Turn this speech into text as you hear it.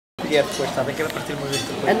vier depois, está bem? Quero partir uma vez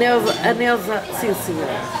depois. A Neuza, sim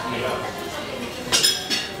senhora.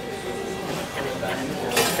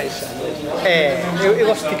 É, eu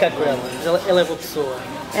gosto de ficar com ela. Ela é boa pessoa.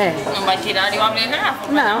 É. Não vai tirar e eu abrir a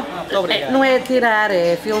garrafa. Não, não é tirar,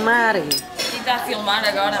 é filmar. E está a filmar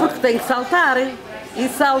agora? Porque tem que saltar. E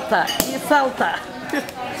saltar, e saltar.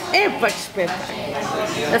 Epa, que espetáculo.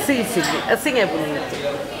 Assim sim, assim é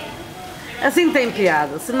bonito. Assim tem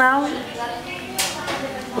piada, senão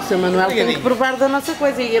o Sr. Manuel tem que provar da nossa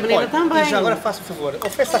coisa e a menina também. E já agora faça um favor,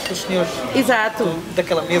 ofereça àqueles senhores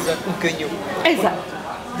daquela mesa um bocadinho. Exato.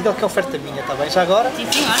 Diga que é oferta minha, está bem? Já agora? Sim,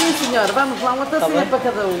 senhora. Sim, senhor. Vamos lá, uma tacinha para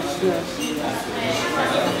cada um, senhores.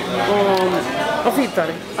 Vítor,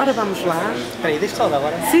 ora vamos lá. Espera aí, deixa-te lá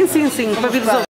agora. Sim, para vir resolver.